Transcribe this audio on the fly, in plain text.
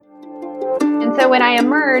so when I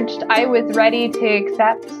emerged, I was ready to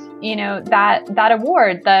accept, that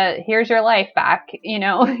award, here's your life back,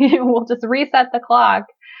 we'll just reset the clock.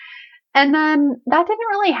 And then that didn't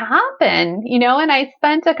really happen, and I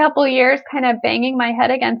spent a couple of years kind of banging my head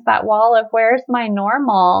against that wall of where's my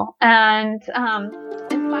normal. And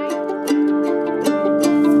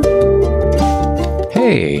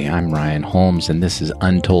Hey, I'm Ryan Holmes, and this is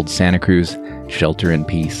Untold Santa Cruz, Shelter in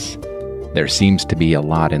Peace. There seems to be a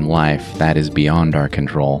lot in life that is beyond our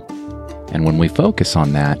control. And when we focus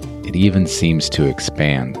on that, it even seems to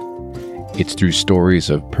expand. It's through stories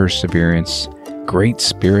of perseverance, great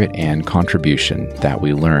spirit, and contribution that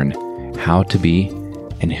we learn how to be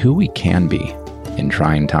and who we can be in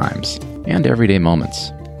trying times and everyday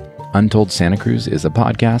moments. Untold Santa Cruz is a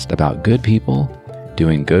podcast about good people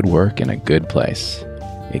doing good work in a good place.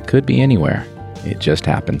 It could be anywhere. It just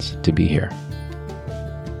happens to be here.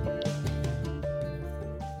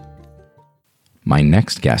 My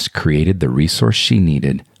next guest created the resource she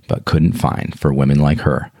needed but couldn't find for women like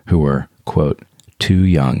her who were, quote, too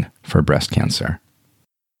young for breast cancer.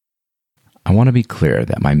 I want to be clear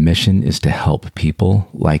that my mission is to help people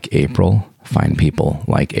like April find people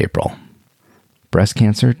like April. Breast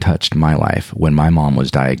cancer touched my life when my mom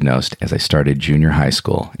was diagnosed as I started junior high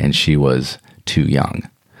school and she was too young,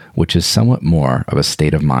 which is somewhat more of a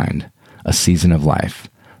state of mind, a season of life,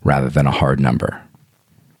 rather than a hard number.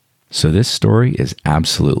 So this story is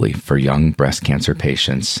absolutely for young breast cancer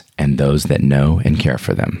patients and those that know and care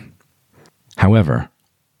for them. However,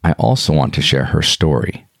 I also want to share her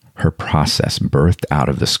story, her process birthed out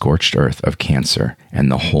of the scorched earth of cancer and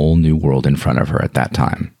the whole new world in front of her at that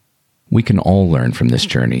time. We can all learn from this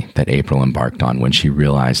journey that April embarked on when she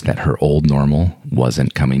realized that her old normal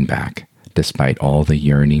wasn't coming back, despite all the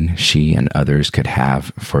yearning she and others could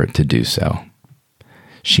have for it to do so.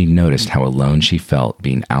 She noticed how alone she felt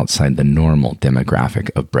being outside the normal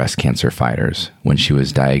demographic of breast cancer fighters when she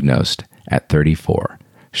was diagnosed at 34,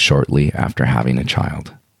 shortly after having a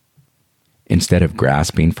child. Instead of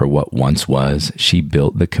grasping for what once was, she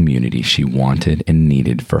built the community she wanted and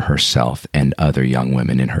needed for herself and other young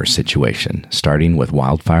women in her situation, starting with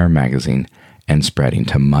Wildfire Magazine and spreading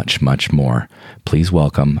to much, much more. Please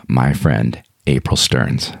welcome my friend, April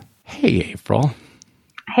Stearns. Hey, April.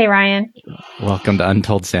 Hey, Ryan. Welcome to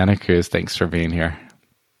Untold Santa Cruz. Thanks for being here.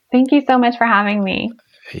 Thank you so much for having me.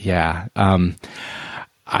 Yeah.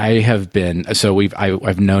 I've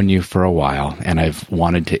known you for a while and I've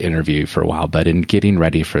wanted to interview you for a while, but in getting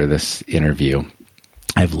ready for this interview,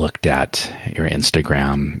 I've looked at your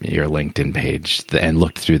Instagram, your LinkedIn page, and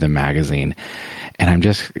looked through the magazine, and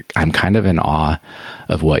I'm kind of in awe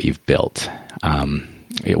of what you've built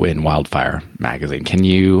in Wildfire Magazine. Can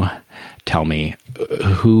you tell me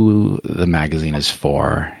who the magazine is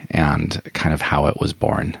for and kind of how it was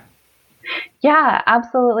born? Yeah,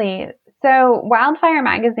 absolutely. So Wildfire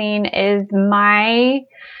Magazine is my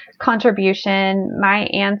contribution, my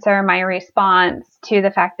answer, my response to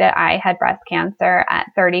the fact that I had breast cancer at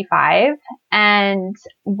 35. And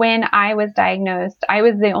when I was diagnosed, I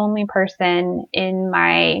was the only person in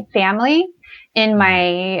my family, in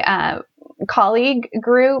my colleague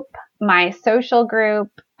group, my social group,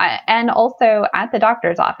 and also at the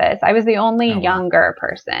doctor's office. I was the only younger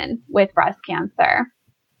person with breast cancer.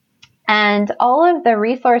 And all of the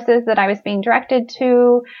resources that I was being directed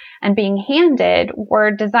to and being handed were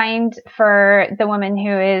designed for the woman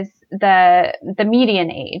who is the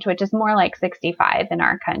median age, which is more like 65 in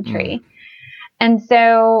our country. And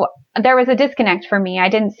so there was a disconnect for me. I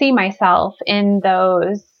didn't see myself in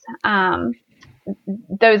those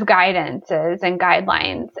guidances and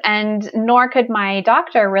guidelines. And nor could my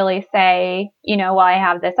doctor really say, well, I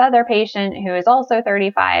have this other patient who is also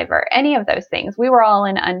 35 or any of those things. We were all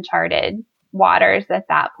in uncharted waters at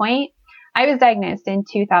that point. I was diagnosed in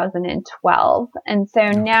 2012. And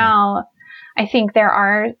so now I think there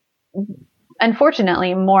are,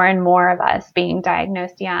 unfortunately, more and more of us being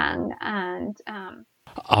diagnosed young. And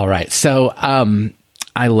all right. So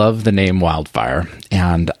I love the name Wildfire,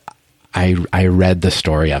 and I read the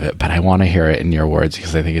story of it, but I want to hear it in your words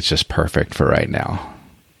because I think it's just perfect for right now.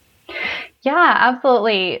 Yeah,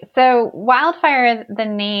 absolutely. So Wildfire, the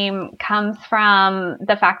name comes from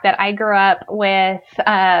the fact that I grew up with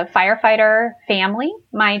a firefighter family.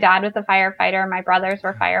 My dad was a firefighter. My brothers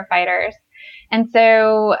were firefighters. And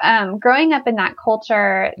so growing up in that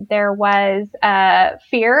culture, there was a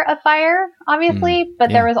fear of fire, obviously,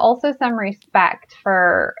 but there was also some respect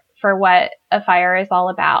for what a fire is all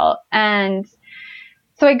about. And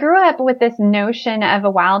so I grew up with this notion of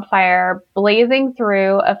a wildfire blazing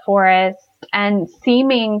through a forest and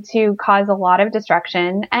seeming to cause a lot of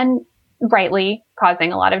destruction, and rightly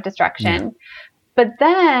causing a lot of destruction. But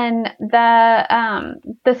then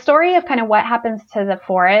the story of kind of what happens to the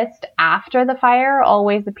forest after the fire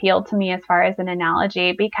always appealed to me as far as an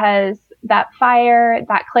analogy, because that fire,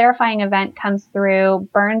 that clarifying event comes through,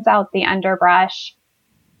 burns out the underbrush,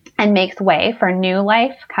 and makes way for new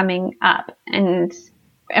life coming up and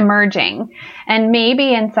emerging. And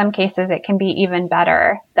maybe in some cases it can be even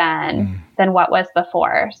better than what was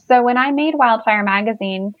before. So when I made Wildfire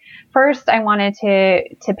Magazine, first I wanted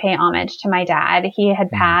to pay homage to my dad. He had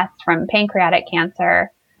passed from pancreatic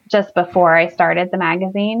cancer just before I started the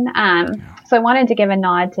magazine. So I wanted to give a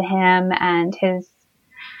nod to him and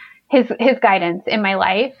his guidance in my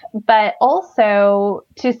life, but also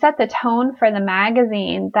to set the tone for the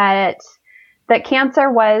magazine that cancer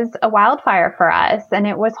was a wildfire for us, and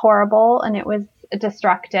it was horrible and it was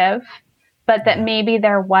destructive, but that maybe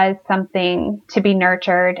there was something to be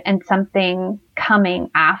nurtured and something coming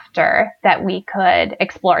after that we could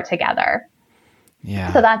explore together.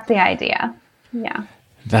 Yeah. So that's the idea. Yeah.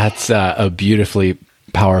 That's a beautifully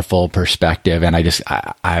powerful perspective. And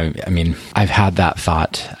I mean, I've had that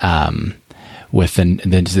thought with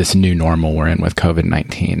this new normal we're in with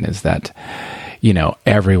COVID-19, is that, you know,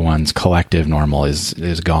 everyone's collective normal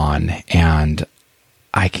is gone. And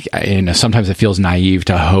sometimes it feels naive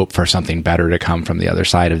to hope for something better to come from the other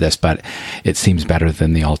side of this, but it seems better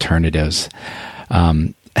than the alternatives.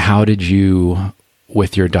 How did you,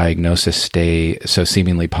 with your diagnosis, stay so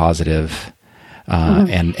seemingly positive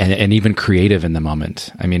and even creative in the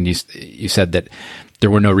moment? I mean, you said that there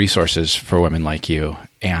were no resources for women like you,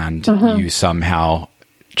 and you somehow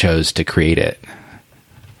chose to create it.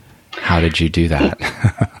 How did you do that?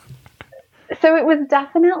 So it was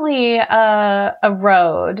definitely a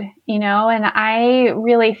road, you know, and I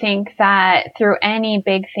really think that through any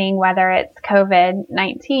big thing, whether it's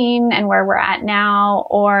COVID-19 and where we're at now,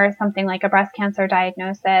 or something like a breast cancer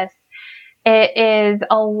diagnosis, it is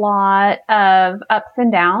a lot of ups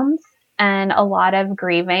and downs and a lot of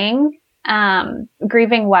grieving,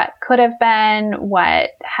 grieving what could have been,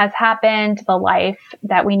 what has happened, the life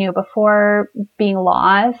that we knew before being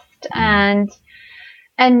lost. And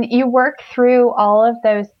you work through all of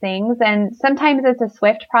those things. And sometimes it's a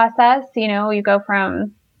swift process. You know, you go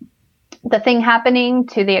from the thing happening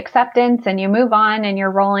to the acceptance and you move on and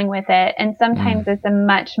you're rolling with it. And sometimes it's a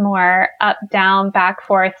much more up, down, back,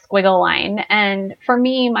 forth squiggle line. And for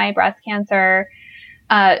me, my breast cancer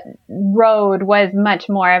road was much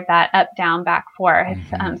more of that up, down, back, forth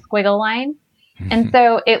squiggle line. And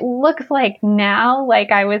so it looks like now,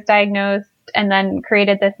 like I was diagnosed and then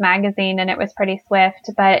created this magazine, and it was pretty swift,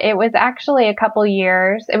 but it was actually a couple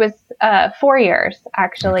years. It was 4 years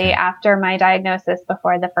actually after my diagnosis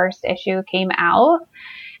before the first issue came out.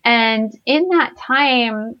 And in that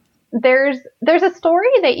time, there's a story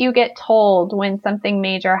that you get told when something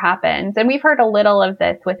major happens. And we've heard a little of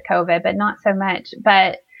this with COVID, but not so much.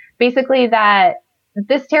 But basically that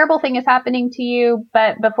this terrible thing is happening to you,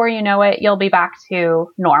 but before you know it, you'll be back to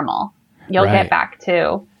normal. You'll get back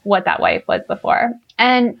to what that life was before.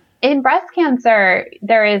 And in breast cancer,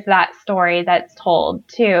 there is that story that's told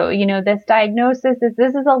too. You know, this diagnosis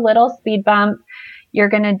this is a little speed bump. You're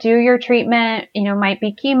going to do your treatment, you know, might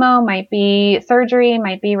be chemo, might be surgery,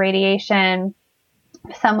 might be radiation.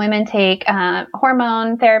 Some women take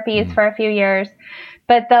hormone therapies for a few years.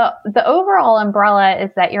 But the overall umbrella is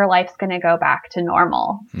that your life's going to go back to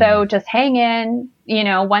normal. So just hang in, you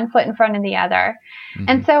know, one foot in front of the other.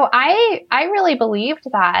 And so I really believed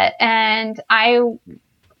that. And I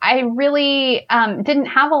really didn't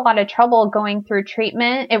have a lot of trouble going through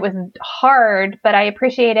treatment. It was hard, but I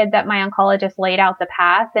appreciated that my oncologist laid out the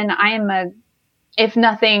path. And I am if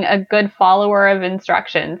nothing, a good follower of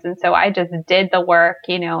instructions. And so I just did the work,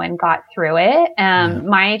 you know, and got through it.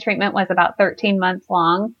 My treatment was about 13 months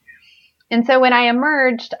long. And so when I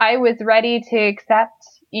emerged, I was ready to accept,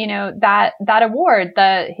 you know, that award,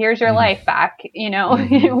 here's your life back, you know,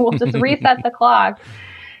 we'll just reset the clock.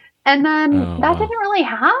 And then that didn't really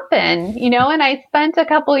happen, you know, and I spent a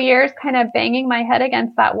couple years kind of banging my head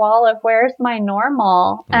against that wall of where's my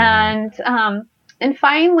normal. And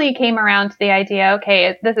finally came around to the idea,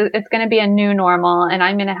 okay, it's going to be a new normal, and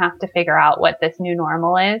I'm going to have to figure out what this new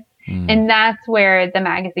normal is. And that's where the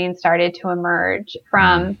magazine started to emerge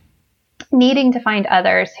from needing to find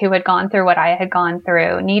others who had gone through what I had gone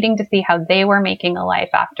through, needing to see how they were making a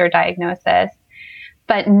life after diagnosis,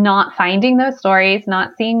 but not finding those stories,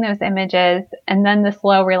 not seeing those images, and then the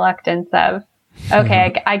slow reluctance of,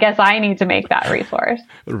 okay, I guess I need to make that resource.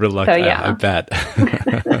 Reluctant, so, yeah. I bet.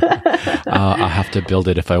 I'll have to build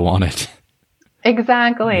it if I want it.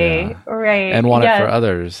 Exactly. Yeah. Right. And want it for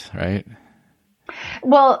others, right?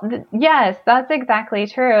 Well, yes, that's exactly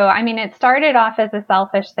true. I mean, it started off as a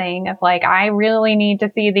selfish thing of like, I really need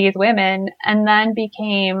to see these women, and then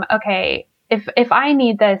became, okay, if I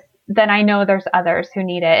need this, then I know there's others who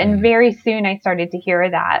need it. And very soon I started to hear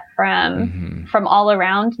that from all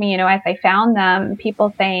around me, as I found them,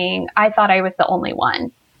 people saying, I thought I was the only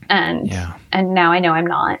one. And now I know I'm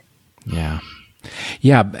not. Yeah.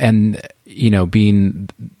 Yeah. And, being,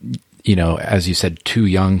 as you said, too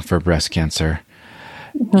young for breast cancer,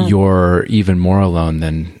 you're even more alone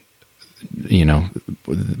than,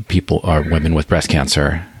 people or women with breast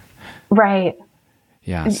cancer. Right.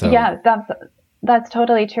 Yeah. So. Yeah, that's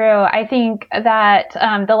totally true. I think that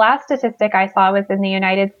the last statistic I saw was in the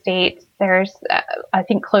United States. There's, I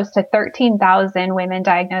think, close to 13,000 women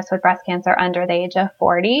diagnosed with breast cancer under the age of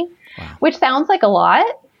 40, which sounds like a lot.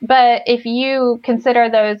 But if you consider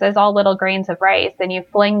those as all little grains of rice and you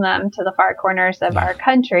fling them to the far corners of our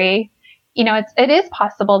country, it is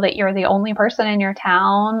possible that you're the only person in your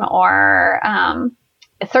town or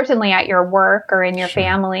certainly at your work or in your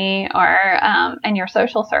family or in your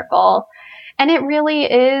social circle. And it really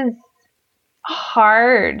is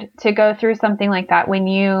hard to go through something like that when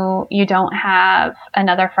you don't have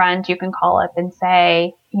another friend you can call up and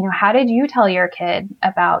say, how did you tell your kid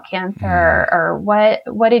about cancer, or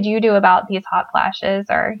what did you do about these hot flashes?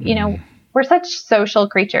 Or, we're such social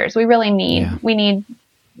creatures. We really need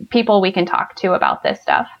people we can talk to about this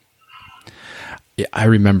stuff. Yeah, I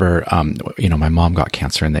remember, my mom got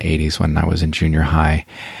cancer in the 80s when I was in junior high,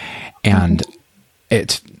 and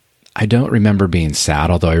I don't remember being sad,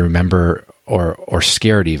 although I remember or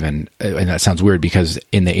scared even. And that sounds weird because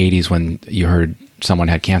in the 80s when you heard someone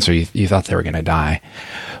had cancer, you thought they were going to die.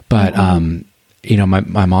 But,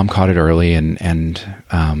 my mom caught it early and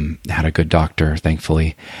had a good doctor,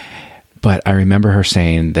 thankfully. But I remember her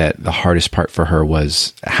saying that the hardest part for her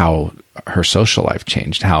was how her social life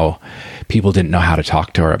changed, how people didn't know how to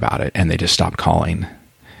talk to her about it and they just stopped calling,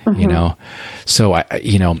 So I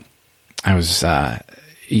was,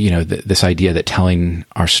 this idea that telling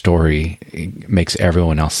our story makes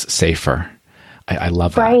everyone else safer. I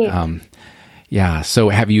love that. Right. So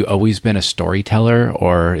have you always been a storyteller,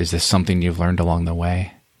 or is this something you've learned along the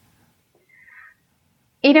way?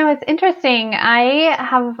 It's interesting. I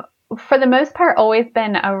have, for the most part, always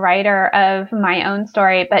been a writer of my own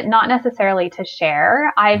story, but not necessarily to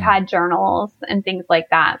share. I've had journals and things like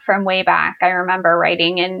that from way back. I remember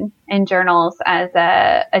writing in journals as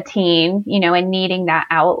a teen, and needing that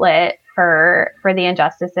outlet for the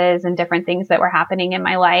injustices and different things that were happening in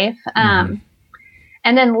my life.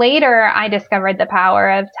 And then later I discovered the power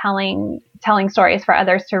of telling stories for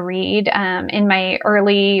others to read. In my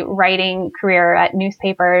early writing career at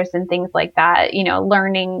newspapers and things like that,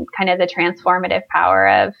 learning kind of the transformative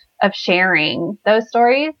power of sharing those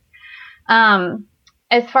stories.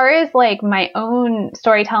 As far as like my own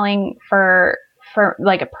storytelling for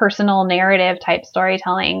like a personal narrative type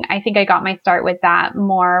storytelling, I think I got my start with that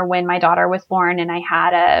more when my daughter was born, and I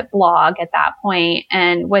had a blog at that point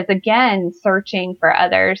and was again searching for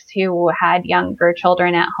others who had younger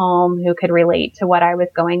children at home who could relate to what I was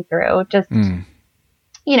going through, just, on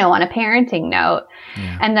a parenting note.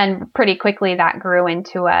 Yeah. And then pretty quickly that grew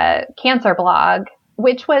into a cancer blog,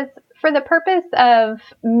 which was for the purpose of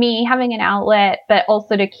me having an outlet, but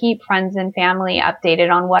also to keep friends and family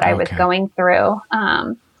updated on what I was going through.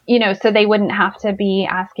 So they wouldn't have to be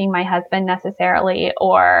asking my husband necessarily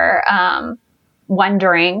or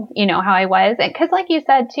wondering, how I was. Because like you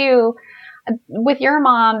said, too, with your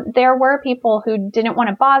mom, there were people who didn't want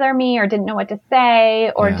to bother me or didn't know what to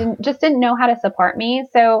say or didn't know how to support me.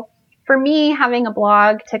 So for me, having a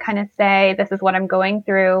blog to kind of say, this is what I'm going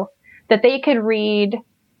through, that they could read,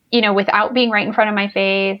 without being right in front of my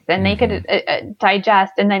face, and they could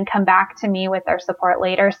digest and then come back to me with their support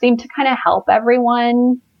later, seemed to kind of help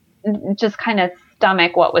everyone just kind of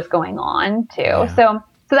stomach what was going on too. Yeah. So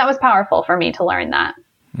that was powerful for me to learn that.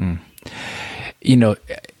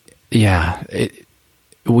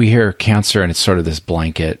 We hear cancer and it's sort of this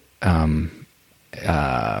blanket,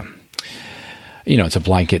 it's a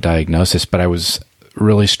blanket diagnosis, but I was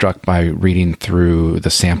really struck by reading through the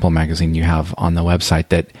sample magazine you have on the website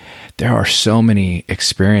that there are so many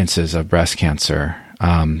experiences of breast cancer,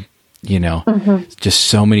 just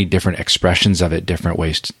so many different expressions of it, different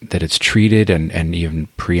ways that it's treated and even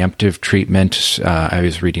preemptive treatment. I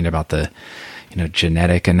was reading about the,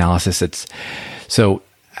 genetic analysis.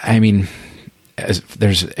 Everyone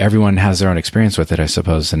has their own experience with it, I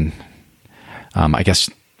suppose. And I guess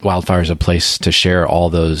Wildfire is a place to share all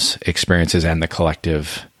those experiences and the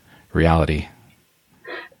collective reality.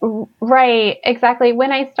 Right, exactly.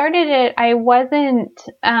 When I started it, I wasn't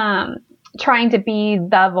trying to be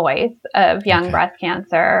the voice of young breast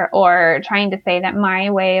cancer, or trying to say that my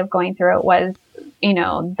way of going through it was,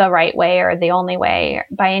 the right way or the only way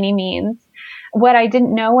by any means. What I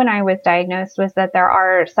didn't know when I was diagnosed was that there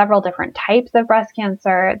are several different types of breast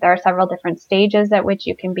cancer. There are several different stages at which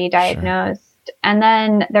you can be diagnosed. Sure. And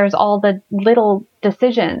then there's all the little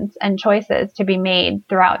decisions and choices to be made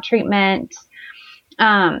throughout treatment.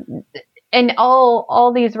 And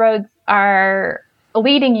all these roads are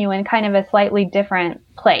leading you in kind of a slightly different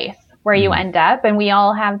place where you end up. And we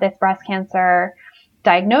all have this breast cancer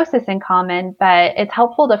diagnosis in common, but it's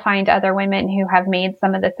helpful to find other women who have made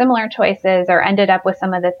some of the similar choices or ended up with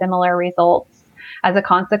some of the similar results as a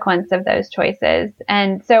consequence of those choices.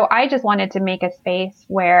 And so I just wanted to make a space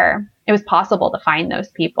where it was possible to find those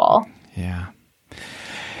people. Yeah.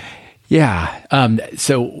 Yeah.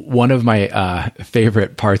 So one of my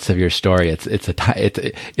favorite parts of your story,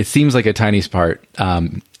 it seems like a tiny part,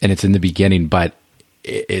 and it's in the beginning, but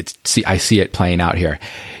I see it playing out here.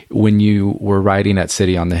 When you were writing at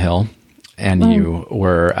City on the Hill, and you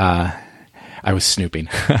were, I was snooping.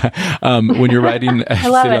 When you're writing at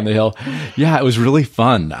City on the Hill, yeah, it was really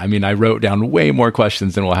fun. I mean, I wrote down way more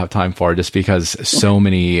questions than we'll have time for, just because so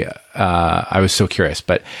many. I was so curious,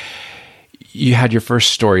 but you had your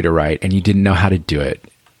first story to write, and you didn't know how to do it,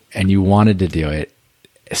 and you wanted to do it.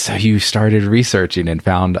 So you started researching and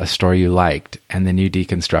found a story you liked, and then you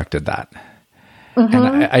deconstructed that.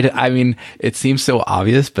 And I mean, it seems so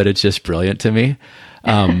obvious, but it's just brilliant to me.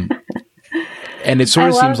 And it sort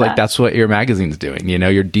of seems like that's what your magazine's doing.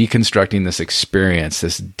 You're deconstructing this experience,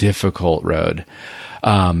 this difficult road.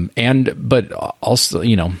 But also,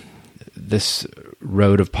 this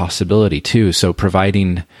road of possibility too. So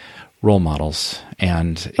providing role models,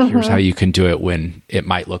 and here's how you can do it when it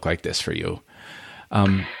might look like this for you.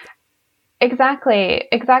 Exactly.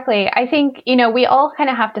 I think, we all kind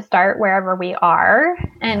of have to start wherever we are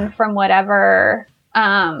and from whatever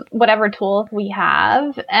tools we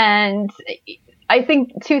have. And I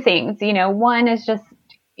think two things, one is just,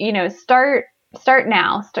 start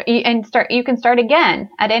now, you can start again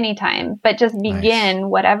at any time, but just begin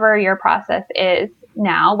whatever your process is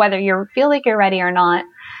now, whether you feel like you're ready or not.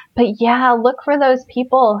 But yeah, look for those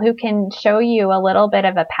people who can show you a little bit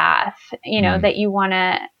of a path, that you want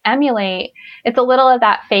to emulate. It's a little of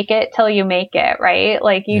that fake it till you make it, right?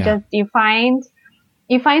 Like you find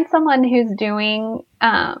someone who's doing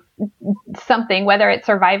something, whether it's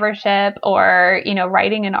survivorship or,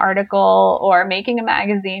 writing an article or making a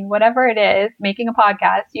magazine, whatever it is, making a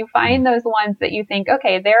podcast. You find those ones that you think,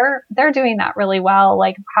 okay, they're doing that really well.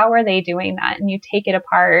 Like, how are they doing that? And you take it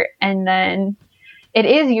apart, and then it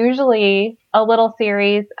is usually a little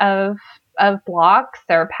series of blocks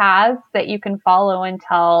or paths that you can follow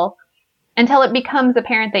until it becomes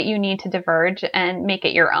apparent that you need to diverge and make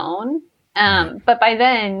it your own. But by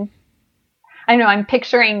then, I know I'm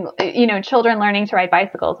picturing, children learning to ride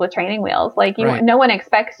bicycles with training wheels. Like no one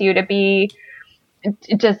expects you to be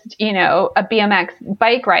just, a BMX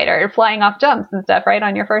bike rider flying off jumps and stuff right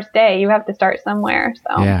on your first day. You have to start somewhere.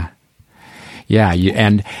 So yeah.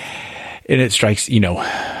 And it strikes,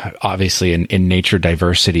 obviously in nature,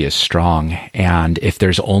 diversity is strong. And if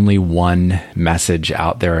there's only one message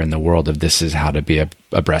out there in the world of this is how to be a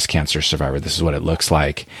breast cancer survivor, this is what it looks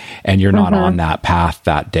like, and you're not on that path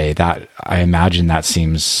that day, that I imagine that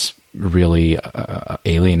seems really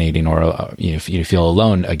alienating, or you feel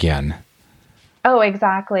alone again. Oh,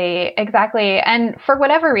 exactly. And for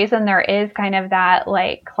whatever reason, there is kind of that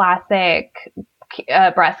like classic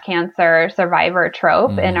breast cancer survivor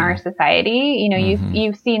trope in our society.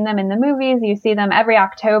 You've seen them in the movies, you see them every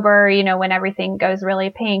October, when everything goes really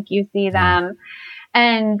pink, you see them.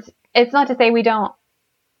 And it's not to say we don't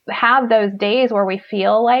have those days where we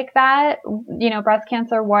feel like that, breast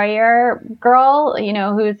cancer warrior girl,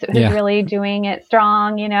 who's really doing it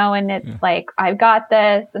strong, and it's like, I've got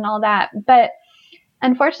this and all that. But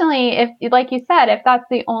unfortunately, if, like you said, if that's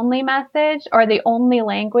the only message or the only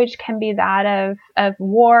language can be that of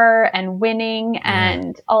war and winning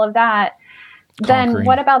and all of that, then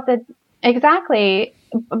what about the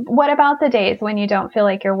days when you don't feel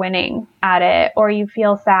like you're winning at it, or you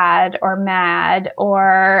feel sad or mad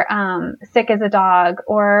or sick as a dog,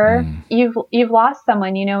 or you've lost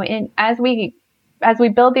someone, as we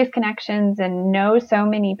build these connections and know so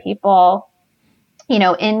many people,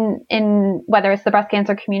 in whether it's the breast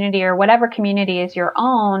cancer community or whatever community is your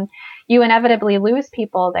own, you inevitably lose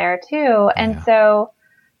people there too. And so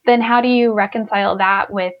then how do you reconcile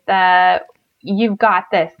that with the, you've got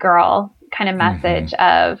this girl kind of message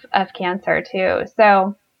of cancer too?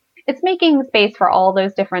 So it's making space for all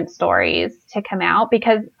those different stories to come out,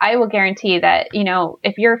 because I will guarantee that, you know,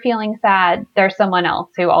 if you're feeling sad, there's someone else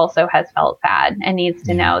who also has felt sad and needs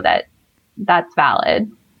to know that that's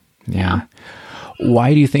valid. Yeah.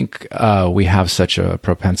 Why do you think we have such a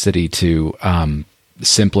propensity to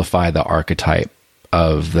simplify the archetype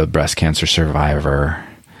of the breast cancer survivor?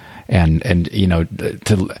 And you know,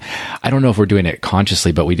 I don't know if we're doing it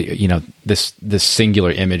consciously, but we, you know, this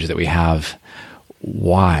singular image that we have.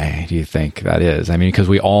 Why do you think that is? I mean, because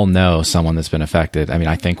we all know someone that's been affected. I mean,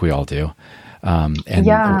 I think we all do,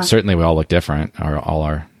 and certainly we all look different. All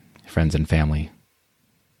our friends and family,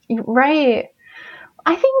 right?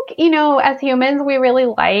 I think, you know, as humans, we really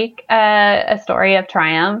like a story of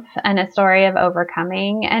triumph and a story of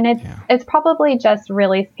overcoming, and it's probably just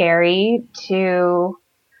really scary to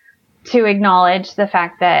acknowledge the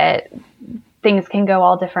fact that things can go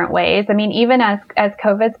all different ways. I mean, even as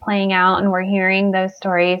COVID's playing out and we're hearing those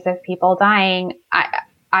stories of people dying,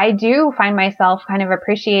 I do find myself kind of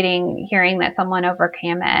appreciating hearing that someone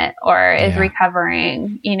overcame it or is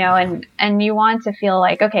recovering, you know, and you want to feel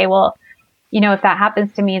like, okay, well, you know, if that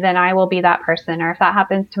happens to me, then I will be that person. Or if that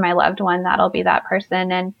happens to my loved one, that'll be that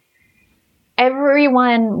person. And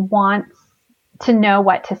everyone wants to know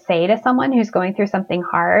what to say to someone who's going through something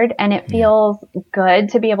hard. And it feels good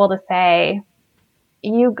to be able to say,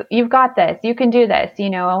 you've got this, you can do this, you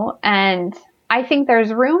know? And I think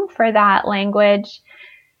there's room for that language.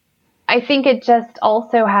 I think it just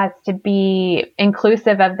also has to be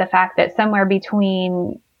inclusive of the fact that somewhere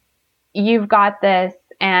between you've got this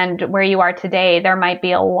and where you are today, there might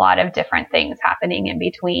be a lot of different things happening in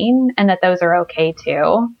between, and that those are okay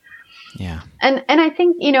too. Yeah. And I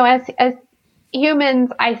think, you know, as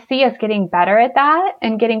humans, I see us getting better at that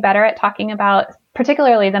and getting better at talking about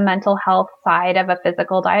particularly the mental health side of a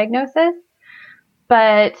physical diagnosis.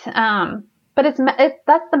 But that's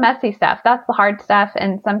the messy stuff. That's the hard stuff.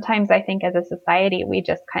 And sometimes I think as a society, we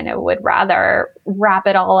just kind of would rather wrap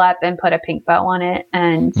it all up and put a pink bow on it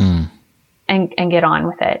and get on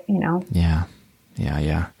with it, you know? Yeah.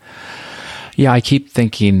 I keep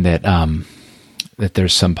thinking that, that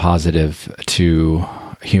there's some positive to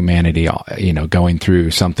humanity, you know, going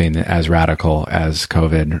through something as radical as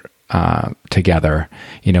COVID, together.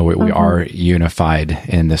 You know, we are unified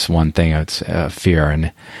in this one thing. It's fear.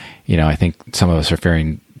 And, you know, I think some of us are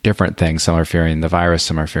fearing different things. Some are fearing the virus.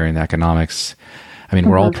 Some are fearing the economics. I mean,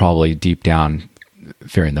 we're all probably deep down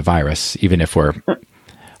fearing the virus, even if we're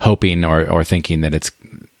hoping or thinking that it's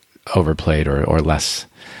overplayed or less,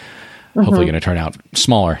 hopefully going to turn out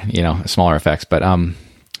smaller, you know, smaller effects. But,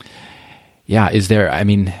 is there, I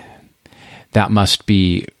mean, that must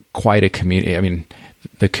be quite a community. I mean,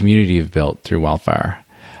 the community you've built through Wildfire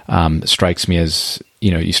strikes me as,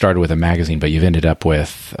 you know, you started with a magazine, but you've ended up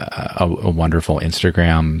with a wonderful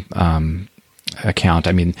Instagram account.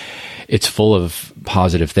 I mean, it's full of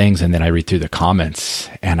positive things. And then I read through the comments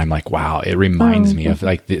and I'm like, wow, it reminds me of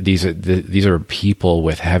like, these are people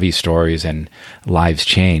with heavy stories and lives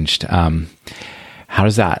changed. How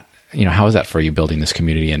does that, you know, how is that for you building this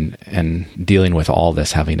community and dealing with all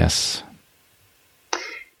this heaviness?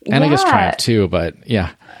 And I guess triumph too, but yeah.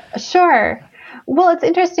 Sure. Well, it's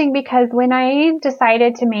interesting because when I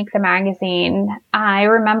decided to make the magazine, I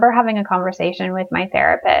remember having a conversation with my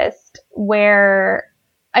therapist where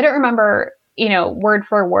I don't remember, you know, word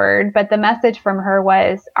for word, but the message from her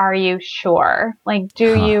was, are you sure? Like,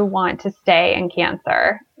 do you want to stay in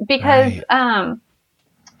cancer? Because,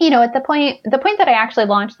 you know, at the point that I actually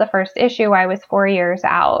launched the first issue, I was 4 years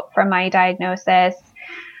out from my diagnosis.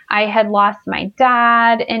 I had lost my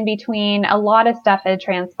dad in between. A lot of stuff had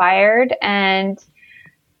transpired, and,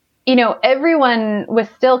 you know, everyone was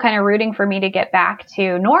still kind of rooting for me to get back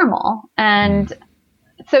to normal. And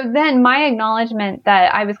so then my acknowledgement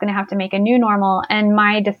that I was going to have to make a new normal, and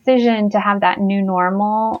my decision to have that new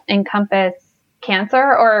normal encompass cancer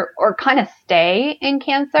or kind of stay in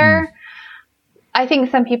cancer. I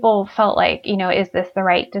think some people felt like, you know, is this the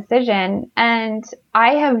right decision? And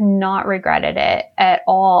I have not regretted it at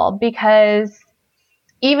all, because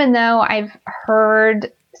even though I've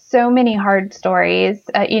heard so many hard stories,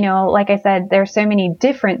 you know, like I said, there's so many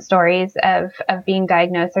different stories of being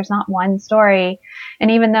diagnosed. There's not one story.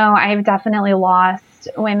 And even though I've definitely lost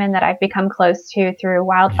women that I've become close to through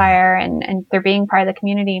Wildfire and through being part of the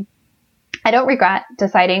community, I don't regret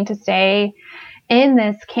deciding to stay in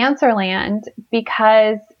this cancer land,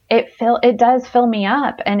 because it does fill me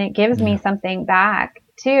up, and it gives me something back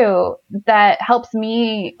too that helps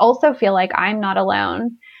me also feel like I'm not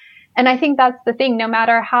alone. And I think that's the thing. No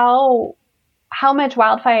matter how much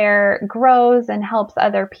Wildfire grows and helps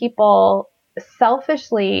other people,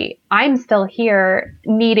 selfishly, I'm still here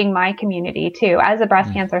needing my community too. As a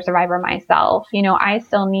breast cancer survivor myself, I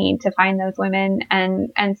still need to find those women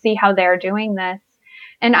and see how they're doing this.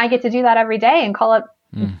 And I get to do that every day and call it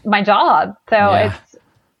my job. So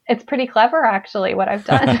it's pretty clever, actually, what I've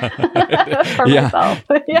done for myself.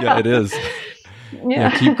 Yeah, it is. Yeah.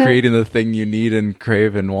 Keep creating the thing you need and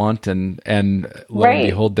crave and want, and lo and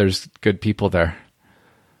behold, there's good people there.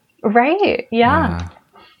 Right. Yeah.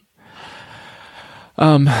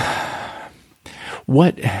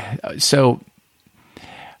 What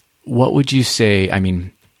would you say? I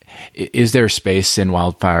mean, is there space in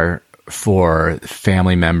Wildfire for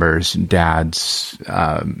family members, dads,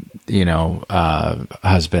 husbands,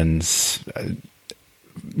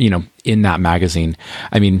 in that magazine?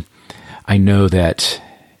 I mean, I know that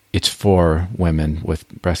it's for women with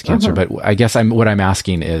breast cancer, but I guess what I'm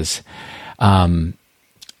asking is, how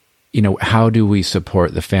do we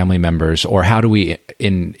support the family members, or how do we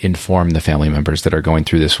inform the family members that are going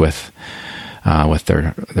through this with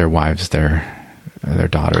their wives, their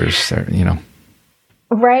daughters,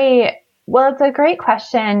 Right. Well, it's a great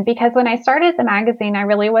question, because when I started the magazine, I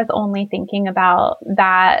really was only thinking about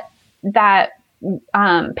that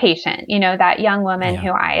patient, that young woman who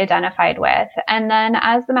I identified with. And then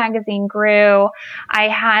as the magazine grew, I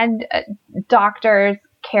had doctors,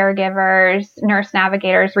 caregivers, nurse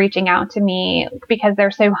navigators reaching out to me because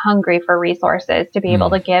they're so hungry for resources to be able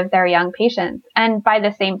to give their young patients. And by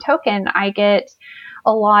the same token, I get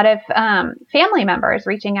a lot of family members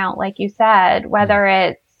reaching out, like you said, whether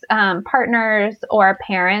it's partners or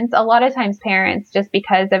parents. A lot of times parents, just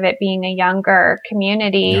because of it being a younger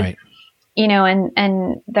community, right.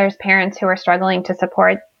 And there's parents who are struggling to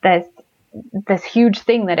support this huge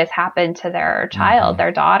thing that has happened to their child,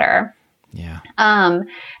 their daughter. Yeah. And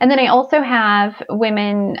then I also have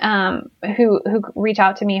women who reach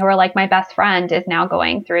out to me who are like, my best friend is now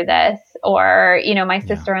going through this, or my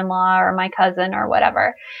sister-in-law or my cousin or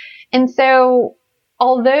whatever. And so,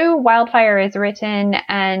 although Wildfire is written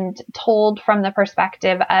and told from the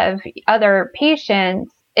perspective of other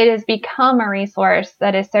patients, it has become a resource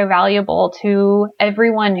that is so valuable to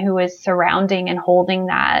everyone who is surrounding and holding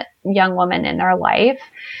that young woman in their life,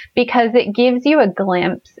 because it gives you a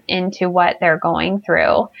glimpse into what they're going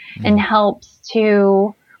through and helps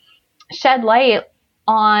to shed light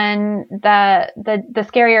on the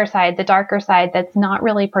scarier side, the darker side that's not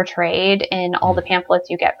really portrayed in all the pamphlets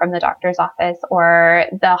you get from the doctor's office or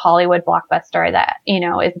the Hollywood blockbuster that,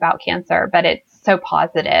 is about cancer, but it's so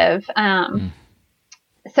positive.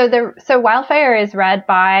 So Wildfire is read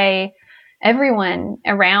by everyone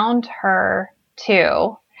around her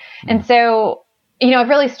too. And so, I've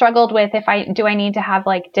really struggled with do I need to have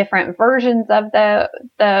like different versions of the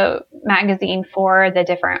magazine for the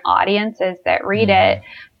different audiences that read it.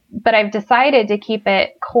 But I've decided to keep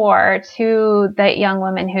it core to the young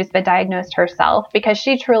woman who's been diagnosed herself, because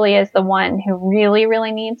she truly is the one who really,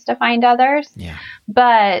 really needs to find others. Yeah.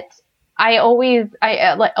 But I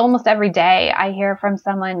almost every day I hear from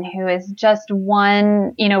someone who is just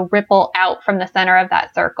one, ripple out from the center of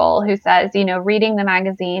that circle, who says, reading the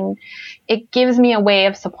magazine, it gives me a way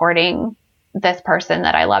of supporting this person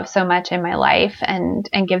that I love so much in my life, and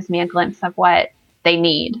gives me a glimpse of what they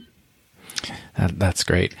need. That's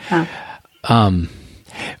great.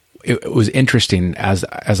 It was interesting as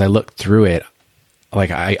I looked through it,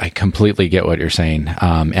 like I completely get what you're saying.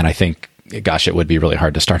 And I think, gosh, it would be really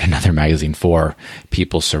hard to start another magazine for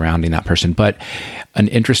people surrounding that person. But an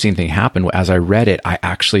interesting thing happened as I read it. I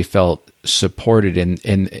actually felt supported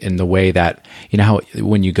in the way that, how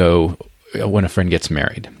when a friend gets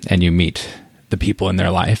married and you meet the people in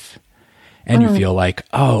their life and you feel like,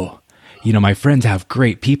 my friends have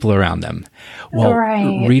great people around them. Well,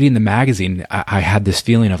 reading the magazine, I had this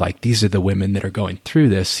feeling of like, these are the women that are going through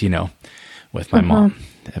this, with my mom,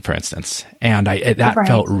 for instance. And that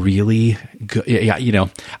felt really good. Yeah,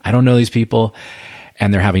 I don't know these people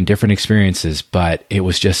and they're having different experiences, but it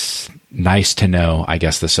was just nice to know, I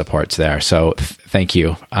guess, the support's there. So thank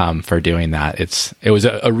you for doing that. It was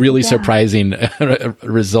a really surprising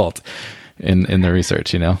result in the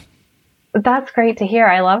research, That's great to hear.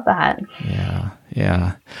 I love that.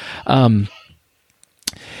 Yeah.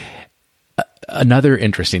 Another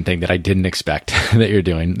interesting thing that I didn't expect that you're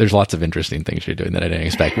doing, there's lots of interesting things you're doing that I didn't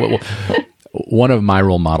expect. One of my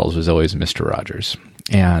role models was always Mr. Rogers.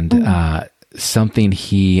 And something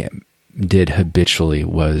he did habitually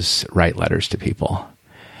was write letters to people.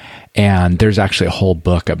 And there's actually a whole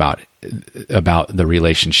book about the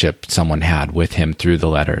relationship someone had with him through the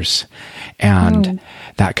letters. And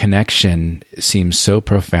that connection seems so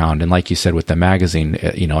profound. And like you said, with the magazine,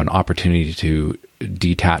 an opportunity to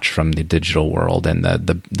detach from the digital world and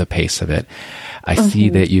the pace of it. I see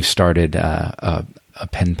that you've started a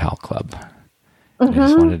pen pal club. I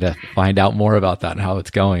just wanted to find out more about that and how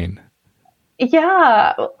it's going.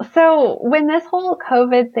 Yeah. So when this whole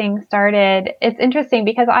COVID thing started, it's interesting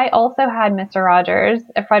because I also had Mr. Rogers,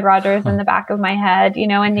 Fred Rogers in the back of my head,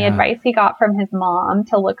 and the advice he got from his mom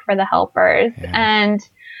to look for the helpers. Yeah. And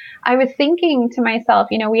I was thinking to myself,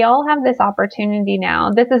 we all have this opportunity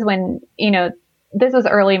now. This is when, this was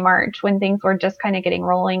early March when things were just kind of getting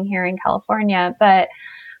rolling here in California. But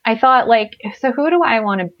I thought, so who do I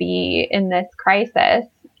want to be in this crisis?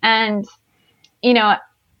 And,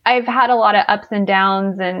 I've had a lot of ups and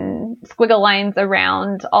downs and squiggle lines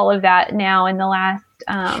around all of that now in the last,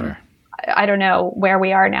 Sure. I don't know where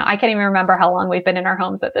we are now. I can't even remember how long we've been in our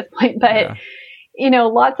homes at this point, but,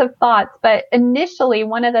 lots of thoughts. But initially,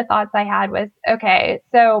 one of the thoughts I had was, okay,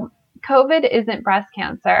 so COVID isn't breast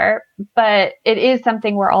cancer, but it is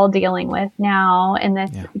something we're all dealing with now in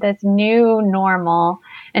this new normal.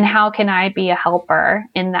 And how can I be a helper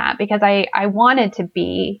in that? Because I wanted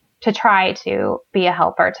to try to be a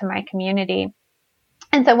helper to my community.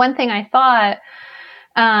 And so one thing I thought,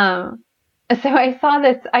 so I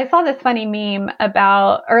saw this funny meme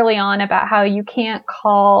about early on about how you can't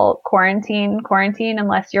call quarantine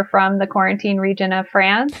unless you're from the quarantine region of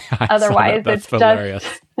France. Otherwise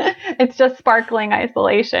it's just sparkling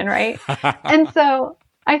isolation, right? And so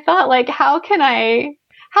I thought, how can I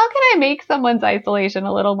make someone's isolation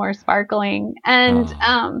a little more sparkling? And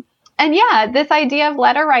this idea of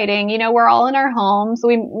letter writing, we're all in our homes.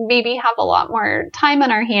 We maybe have a lot more time on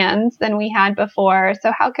our hands than we had before.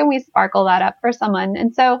 So how can we sparkle that up for someone?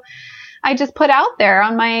 And so I just put out there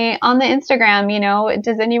on the Instagram,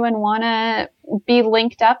 does anyone want to be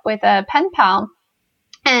linked up with a pen pal?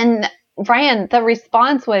 And Ryan, the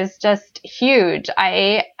response was just huge.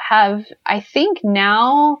 I think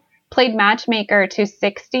now played matchmaker to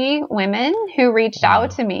 60 women who reached out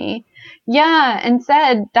to me. Yeah. And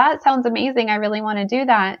said, that sounds amazing. I really want to do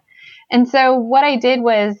that. And so what I did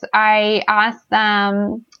was I asked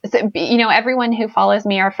them, everyone who follows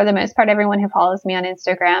me, or for the most part, everyone who follows me on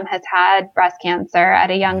Instagram has had breast cancer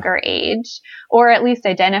at a younger age, or at least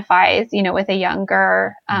identifies, with a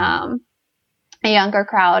younger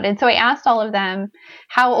crowd. And so I asked all of them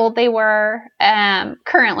how old they were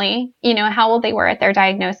currently, how old they were at their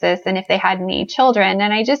diagnosis and if they had any children.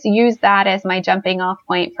 And I just used that as my jumping off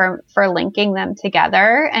point for linking them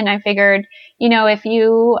together. And I figured, if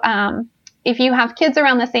you have kids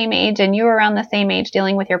around the same age and you're around the same age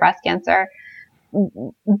dealing with your breast cancer,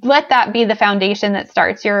 let that be the foundation that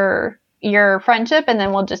starts your friendship. And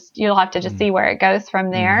then you'll have to just see where it goes from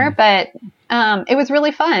there. But it was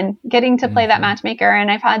really fun getting to play that matchmaker.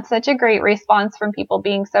 And I've had such a great response from people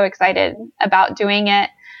being so excited about doing it.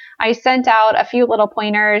 I sent out a few little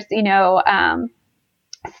pointers,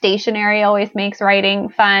 stationery always makes writing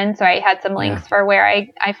fun. So I had some links for where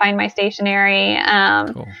I find my stationery,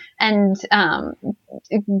 cool. And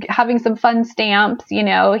having some fun stamps,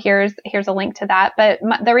 here's a link to that. But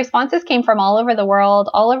the responses came from all over the world,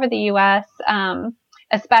 all over the US,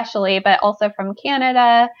 especially, but also from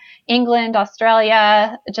Canada, England,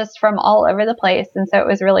 Australia, just from all over the place. And so it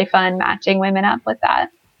was really fun matching women up with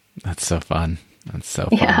that. That's so fun.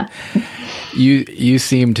 Yeah. You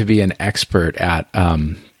seem to be an expert at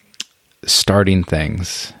starting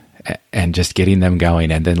things and just getting them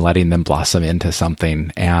going and then letting them blossom into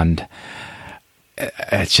something. And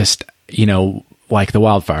it's just, like the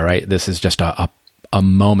wildfire, right? This is just a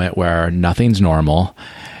moment where nothing's normal.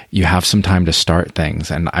 You have some time to start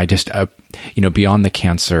things. And I just, beyond the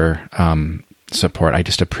cancer support, I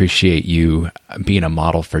just appreciate you being a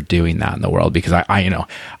model for doing that in the world, because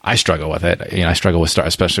I struggle with it. I struggle with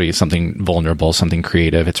especially something vulnerable, something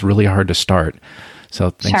creative. It's really hard to start. So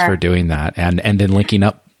thanks for doing that. And then linking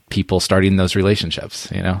up people, starting those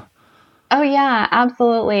relationships, Oh yeah,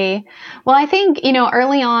 absolutely. Well, I think,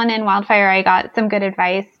 early on in Wildfire, I got some good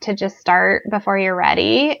advice to just start before you're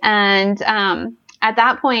ready. And, at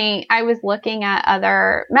that point, I was looking at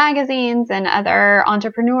other magazines and other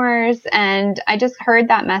entrepreneurs, and I just heard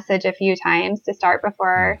that message a few times to start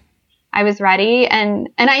before I was ready. And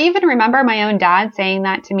I even remember my own dad saying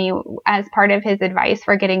that to me as part of his advice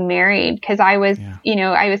for getting married, because I was,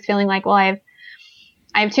 I was feeling like, well,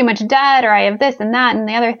 I have too much debt, or I have this and that and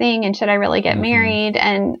the other thing, and should I really get married?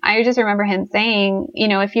 And I just remember him saying, you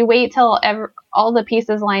know, if you wait till all the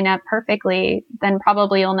pieces line up perfectly, then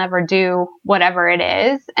probably you'll never do whatever it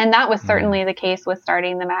is. And that was certainly the case with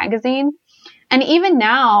starting the magazine. And even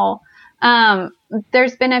now,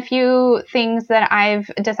 there's been a few things that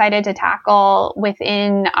I've decided to tackle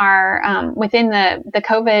within our, within the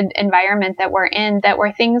COVID environment that we're in, that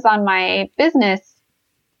were things on my business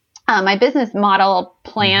model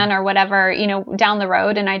plan or whatever, you know, down the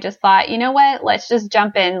road. And I just thought, you know what, let's just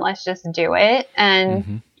jump in, let's just do it.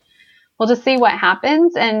 And we'll just see what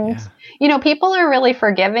happens. And, you know, people are really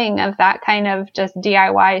forgiving of that kind of just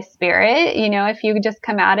DIY spirit. You know, if you just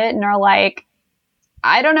come at it and are like,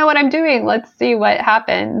 I don't know what I'm doing, let's see what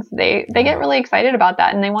happens. They get really excited about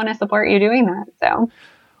that, and they want to support you doing that. So.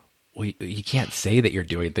 Well, you can't say that you're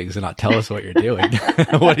doing things and not tell us what you're doing.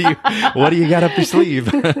 What do you got up your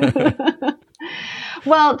sleeve?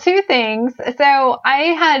 Well, two things. So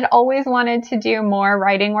I had always wanted to do more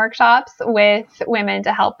writing workshops with women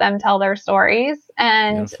to help them tell their stories.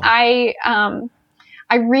 And beautiful.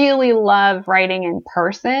 I really love writing in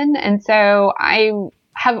person. And so I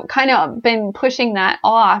have kind of been pushing that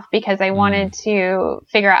off because I wanted to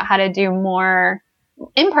figure out how to do more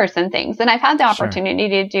in-person things. And I've had the opportunity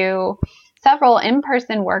to do several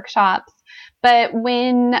in-person workshops, but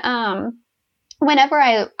whenever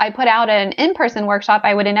I put out an in-person workshop,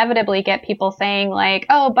 I would inevitably get people saying like,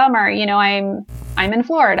 oh, bummer, you know, I'm in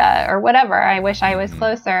Florida or whatever. I wish I was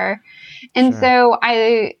closer. And so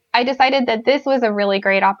I decided that this was a really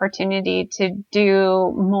great opportunity to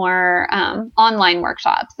do more online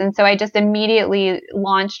workshops. And so I just immediately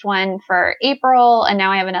launched one for April, and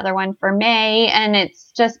now I have another one for May. And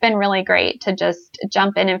it's just been really great to just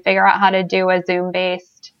jump in and figure out how to do a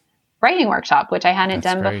Zoom-based writing workshop, which I hadn't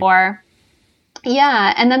done before.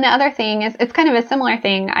 Yeah. And then the other thing is, it's kind of a similar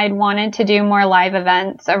thing. I'd wanted to do more live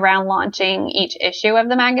events around launching each issue of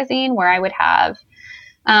the magazine, where I would have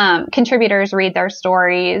contributors read their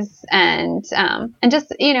stories and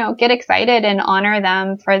just, you know, get excited and honor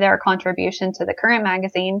them for their contribution to the current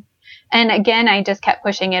magazine. And again, I just kept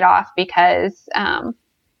pushing it off because,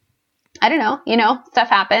 I don't know, you know, stuff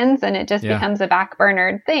happens and it just becomes a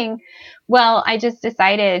backburnered thing. Well, I just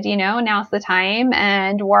decided, you know, now's the time,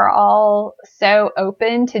 and we're all so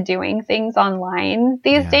open to doing things online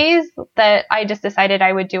these days that I just decided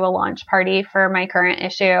I would do a launch party for my current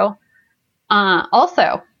issue.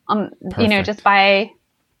 Also, you know, just by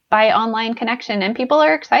online connection, and people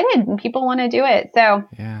are excited and people want to do it. So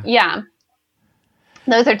yeah,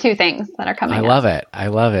 those are two things that are coming. I love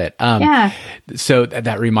it. So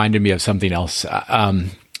that reminded me of something else.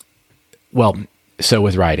 Well, so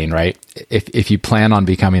with writing, right? If you plan on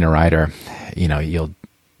becoming a writer, you know,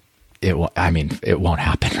 it won't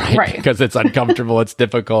happen, right? Because it's uncomfortable. It's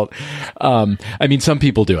difficult. I mean, some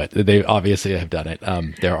people do it. They obviously have done it.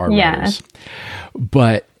 There are writers.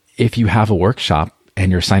 But if you have a workshop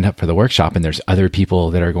and you're signed up for the workshop and there's other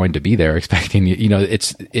people that are going to be there expecting you, you know,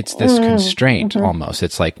 it's this constraint almost.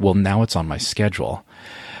 It's like, well, now it's on my schedule.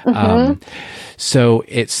 So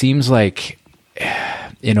it seems like,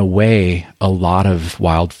 in a way, a lot of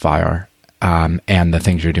Wildfire and the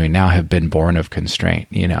things you're doing now have been born of constraint,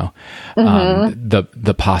 you know,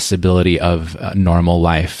 the possibility of normal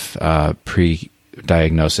life,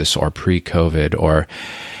 pre-diagnosis or pre-COVID, or,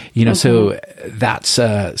 you know, so that's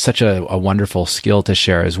such a wonderful skill to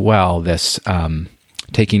share as well. This,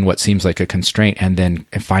 taking what seems like a constraint and then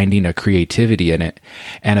finding a creativity in it,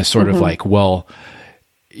 and a sort of like, well,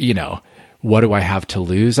 you know, what do I have to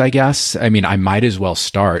lose, I guess? I mean, I might as well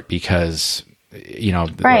start because, you know,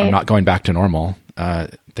 I'm not going back to normal.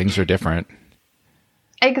 Things are different.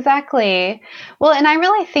 Exactly. Well, and I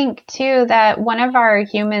really think too that one of our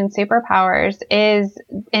human superpowers is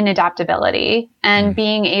in adaptability and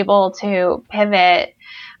being able to pivot.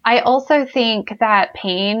 I also think that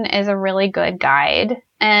pain is a really good guide,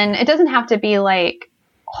 and it doesn't have to be like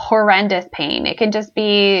horrendous pain. It can just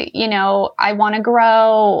be, you know, I want to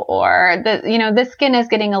grow, or the skin is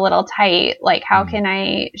getting a little tight. Like, how can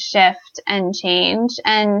I shift and change?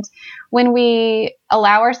 And when we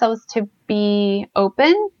allow ourselves to be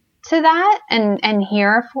open to that and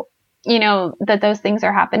hear, you know, that those things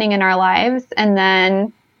are happening in our lives, and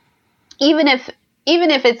then even if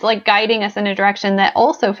it's like guiding us in a direction that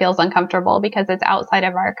also feels uncomfortable because it's outside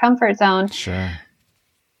of our comfort zone.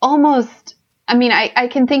 Almost, I mean, I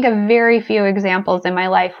can think of very few examples in my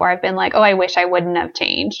life where I've been like, oh, I wish I wouldn't have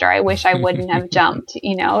changed, or I wish I wouldn't have jumped.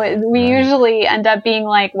 You know, we usually end up being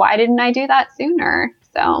like, why didn't I do that sooner?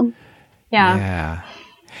 So, yeah.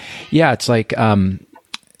 It's like,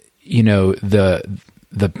 you know,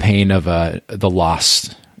 the pain of the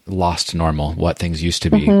lost normal, what things used to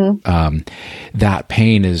be. That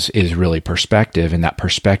pain is really perspective, and that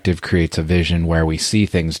perspective creates a vision where we see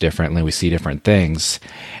things differently, we see different things.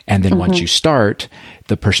 And then once you start,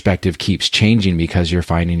 the perspective keeps changing because you're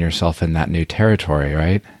finding yourself in that new territory,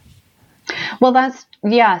 right? Well, that's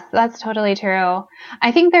totally true.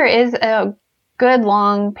 I think there is a good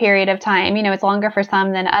long period of time, it's longer for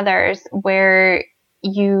some than others, where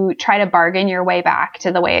you try to bargain your way back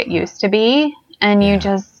to the way it used to be. And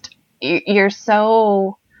you're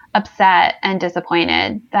so upset and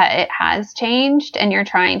disappointed that it has changed, and you're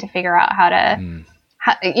trying to figure out how to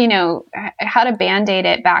Band-Aid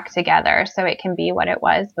it back together so it can be what it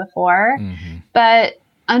was before. But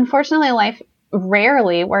unfortunately, life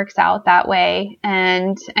rarely works out that way.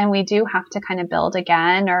 And we do have to kind of build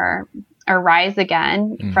again or rise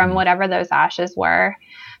again from whatever those ashes were.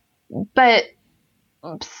 But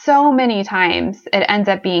so many times it ends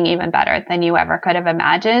up being even better than you ever could have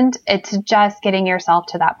imagined. It's just getting yourself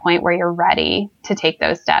to that point where you're ready to take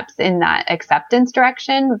those steps in that acceptance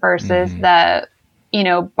direction versus the,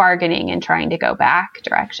 bargaining and trying to go back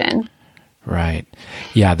direction. Right.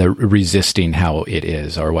 Yeah. The resisting how it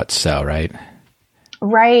is or what's so, right?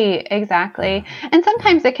 Right, exactly. And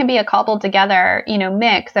sometimes it can be a cobbled together,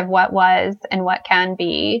 mix of what was and what can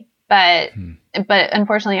be, but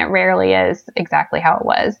unfortunately it rarely is exactly how it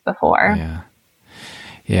was before.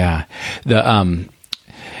 Yeah. The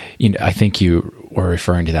I think you were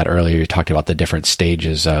referring to that earlier. You talked about the different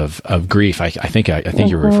stages of grief. I think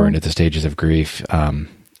you were referring to the stages of grief. And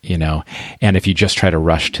if you just try to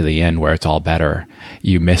rush to the end where it's all better,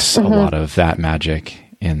 you miss a lot of that magic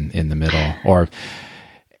in the middle. Or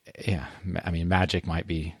yeah, I mean, magic might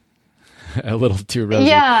be a little too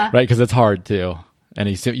rosy, right? Because it's hard too. And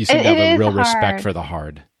you seem to have a real respect for the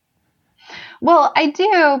hard. Well, I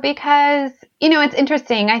do, because, it's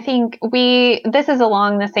interesting. I think this is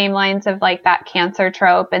along the same lines of like that cancer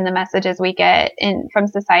trope and the messages we get from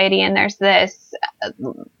society. And there's this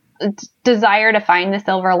desire to find the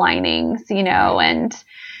silver linings, and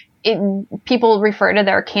people refer to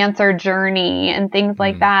their cancer journey and things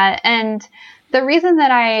like that. And the reason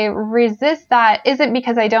that I resist that isn't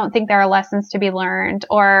because I don't think there are lessons to be learned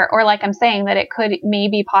or like I'm saying that it could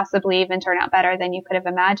maybe possibly even turn out better than you could have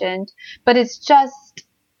imagined, but it's just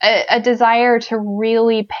a desire to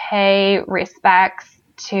really pay respects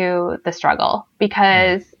to the struggle,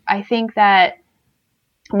 because I think that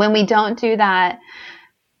when we don't do that,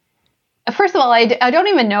 first of all, I don't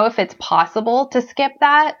even know if it's possible to skip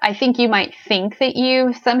that. I think you might think that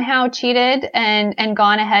you somehow cheated and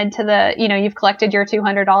gone ahead to the, you've collected your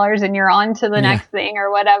 $200 and you're on to the next thing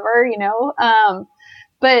or whatever,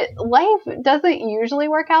 but life doesn't usually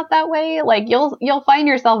work out that way. Like you'll find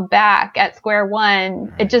yourself back at square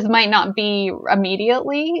one. It just might not be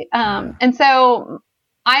immediately. And so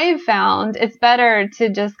I've found it's better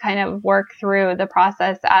to just kind of work through the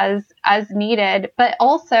process as needed, but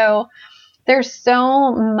also there's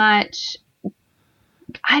so much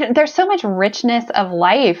richness of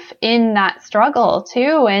life in that struggle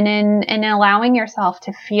too, and in allowing yourself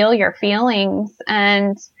to feel your feelings,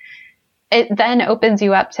 and it then opens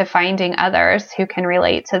you up to finding others who can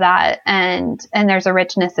relate to that, and there's a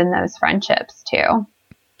richness in those friendships too.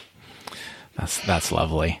 That's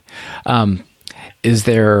lovely. Is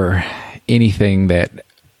there anything that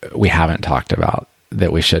we haven't talked about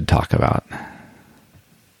that we should talk about?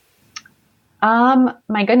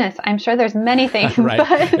 My goodness, I'm sure there's many things. Right.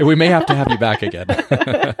 But We may have to have you back again.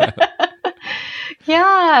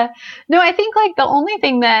 Yeah. No, I think like the only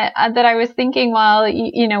thing that I was thinking while,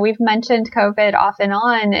 we've mentioned COVID off and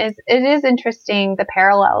on is it is interesting the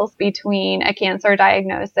parallels between a cancer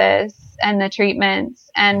diagnosis and the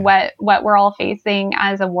treatments and what we're all facing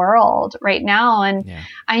as a world right now. And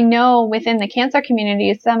I know within the cancer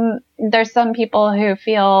community, there's some people who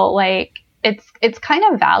feel like it's kind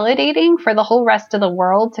of validating for the whole rest of the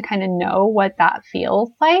world to kind of know what that feels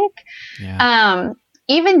like.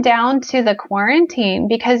 Even down to the quarantine,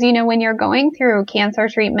 because, when you're going through cancer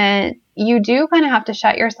treatment, you do kind of have to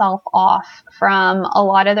shut yourself off from a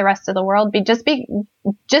lot of the rest of the world, just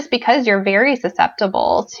because you're very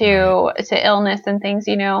susceptible to illness and things,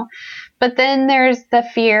 But then there's the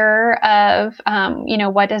fear of,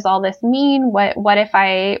 what does all this mean? What if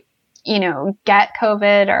I, get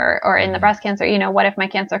COVID or in the breast cancer, what if my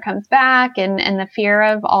cancer comes back, and the fear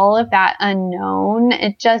of all of that unknown,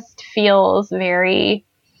 it just feels very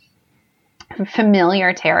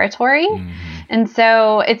familiar territory. And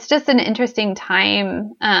so it's just an interesting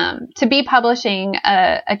time, to be publishing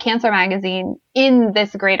a cancer magazine in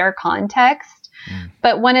this greater context,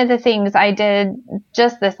 But one of the things I did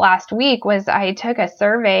just this last week was I took a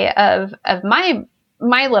survey of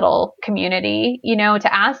my little community,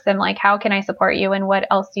 to ask them, like, how can I support you and what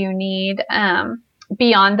else do you need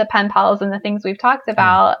beyond the pen pals and the things we've talked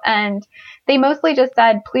about. And they mostly just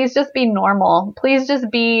said, please just be normal. Please just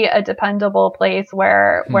be a dependable place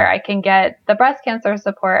where I can get the breast cancer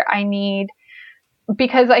support I need.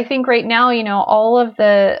 Because I think right now, all of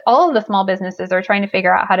the small businesses are trying to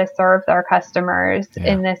figure out how to serve their customers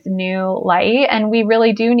in this new light. And we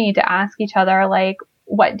really do need to ask each other, like,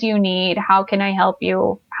 what do you need? How can I help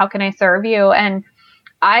you? How can I serve you? And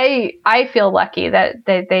I feel lucky that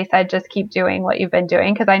they said, just keep doing what you've been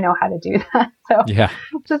doing, because I know how to do that. So I'm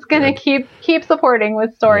just going to keep supporting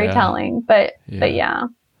with storytelling. But yeah.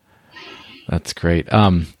 That's great.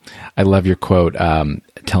 I love your quote,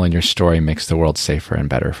 telling your story makes the world safer and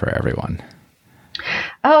better for everyone.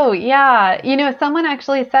 Oh, yeah. Someone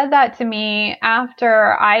actually said that to me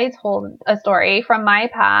after I told a story from my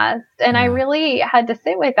past. And I really had to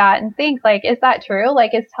sit with that and think, like, is that true?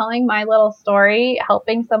 Like, is telling my little story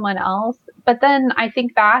helping someone else? But then I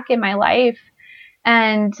think back in my life,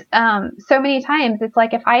 and so many times it's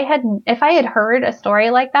like, if I had heard a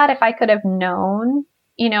story like that, if I could have known,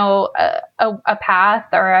 a path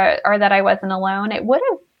or that I wasn't alone, it would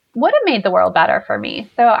have made the world better for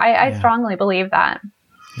me. So I strongly believe that.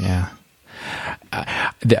 Yeah.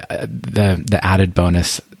 The added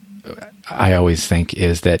bonus I always think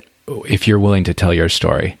is that if you're willing to tell your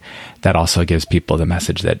story, that also gives people the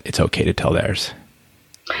message that it's okay to tell theirs.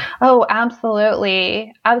 Oh,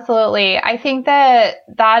 absolutely. Absolutely. I think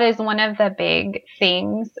that is one of the big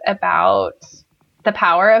things about the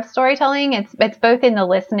power of storytelling. It's both in the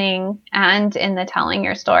listening and in the telling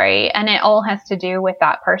your story. And it all has to do with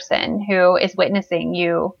that person who is witnessing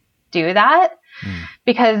you do that.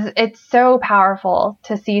 Because it's so powerful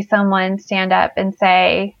to see someone stand up and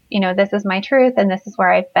say, this is my truth and this is where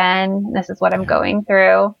I've been. This is what I'm going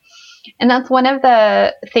through. And that's one of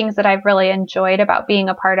the things that I've really enjoyed about being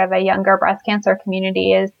a part of a younger breast cancer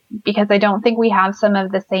community, is because I don't think we have some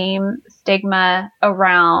of the same stigma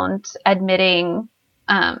around admitting,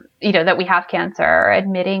 that we have cancer, or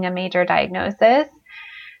admitting a major diagnosis.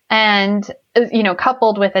 And,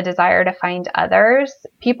 coupled with a desire to find others,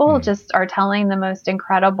 people just are telling the most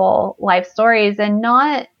incredible life stories, and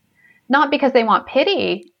not because they want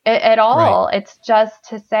pity at all. Right. It's just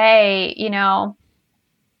to say,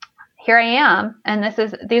 here I am, and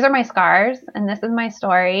these are my scars, and this is my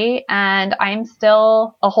story, and I'm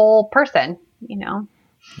still a whole person,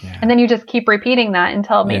 Yeah. And then you just keep repeating that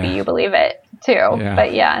until maybe you believe it too. Yeah.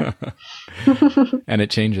 But yeah. And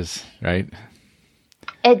it changes, right?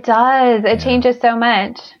 It does. It changes so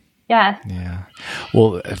much. Yes. Yeah.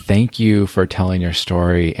 Well, thank you for telling your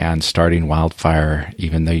story and starting Wildfire,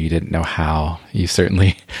 even though you didn't know how. You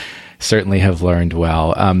certainly have learned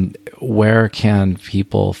well. Where can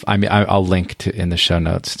people, I'll link in the show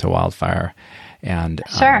notes to Wildfire. And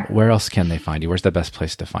sure. Where else can they find you? Where's the best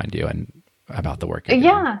place to find you and about the work you're doing?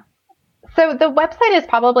 Yeah. So the website is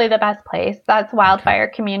probably the best place. That's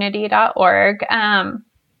wildfirecommunity.org.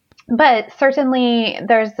 But certainly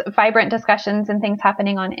there's vibrant discussions and things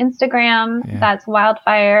happening on Instagram. Yeah. That's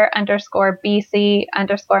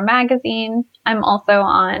wildfire_BC_magazine. I'm also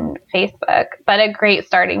on Facebook, but a great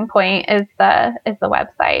starting point is the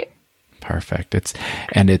website. Perfect. It's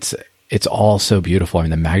all so beautiful. I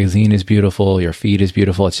mean, the magazine is beautiful. Your feed is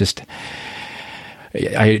beautiful. It's just,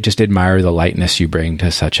 I just admire the lightness you bring to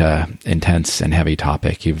such a intense and heavy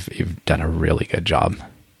topic. You've done a really good job.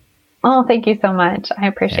 Oh, thank you so much. I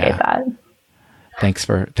appreciate that. Thanks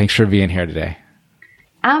for being here today.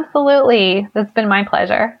 Absolutely. It's been my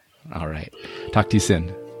pleasure. All right. Talk to you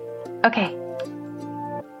soon. Okay.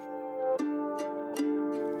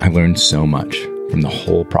 I learned so much from the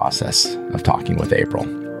whole process of talking with April.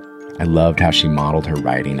 I loved how she modeled her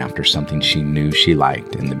writing after something she knew she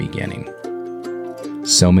liked in the beginning.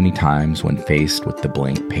 So many times when faced with the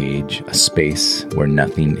blank page, a space where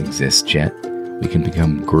nothing exists yet, we can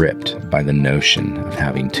become gripped by the notion of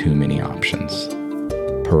having too many options.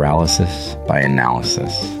 Paralysis by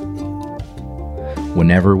analysis.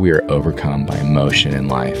 Whenever we are overcome by emotion in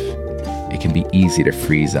life, it can be easy to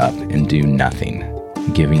freeze up and do nothing,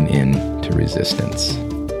 giving in to resistance.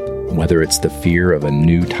 Whether it's the fear of a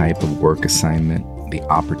new type of work assignment, the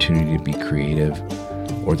opportunity to be creative,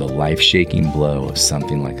 or the life-shaking blow of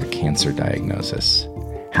something like a cancer diagnosis,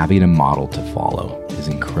 having a model to follow is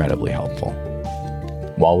incredibly helpful.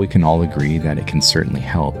 While we can all agree that it can certainly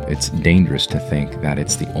help, it's dangerous to think that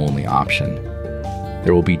it's the only option.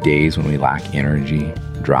 There will be days when we lack energy,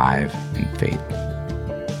 drive, and faith.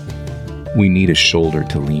 We need a shoulder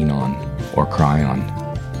to lean on, or cry on,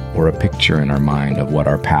 or a picture in our mind of what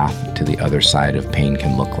our path to the other side of pain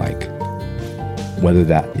can look like. Whether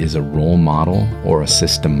that is a role model or a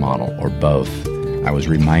system model or both, I was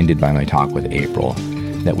reminded by my talk with April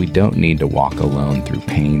that we don't need to walk alone through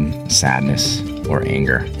pain, sadness, or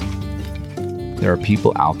anger. There are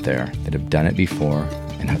people out there that have done it before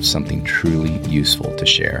and have something truly useful to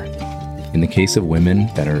share. In the case of women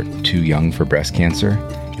that are too young for breast cancer,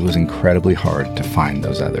 it was incredibly hard to find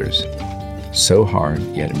those others. So hard,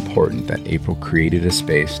 yet important, that April created a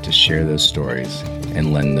space to share those stories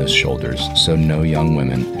and lend those shoulders so no young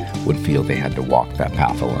women would feel they had to walk that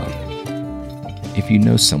path alone. If you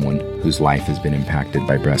know someone whose life has been impacted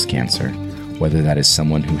by breast cancer, whether that is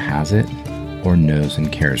someone who has it or knows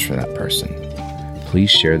and cares for that person, please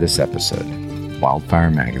share this episode,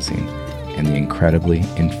 Wildfire Magazine, and the incredibly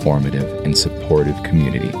informative and supportive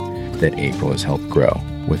community that April has helped grow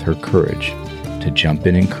with her courage to jump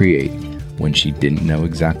in and create when she didn't know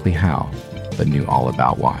exactly how, but knew all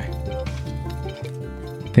about why.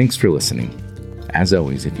 Thanks for listening. As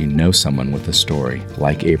always, if you know someone with a story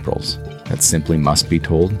like April's that simply must be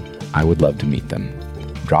told, I would love to meet them.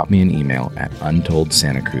 Drop me an email at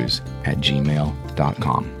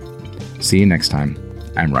untoldsantacruz@gmail.com. See you next time.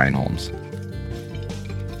 I'm Ryan Holmes.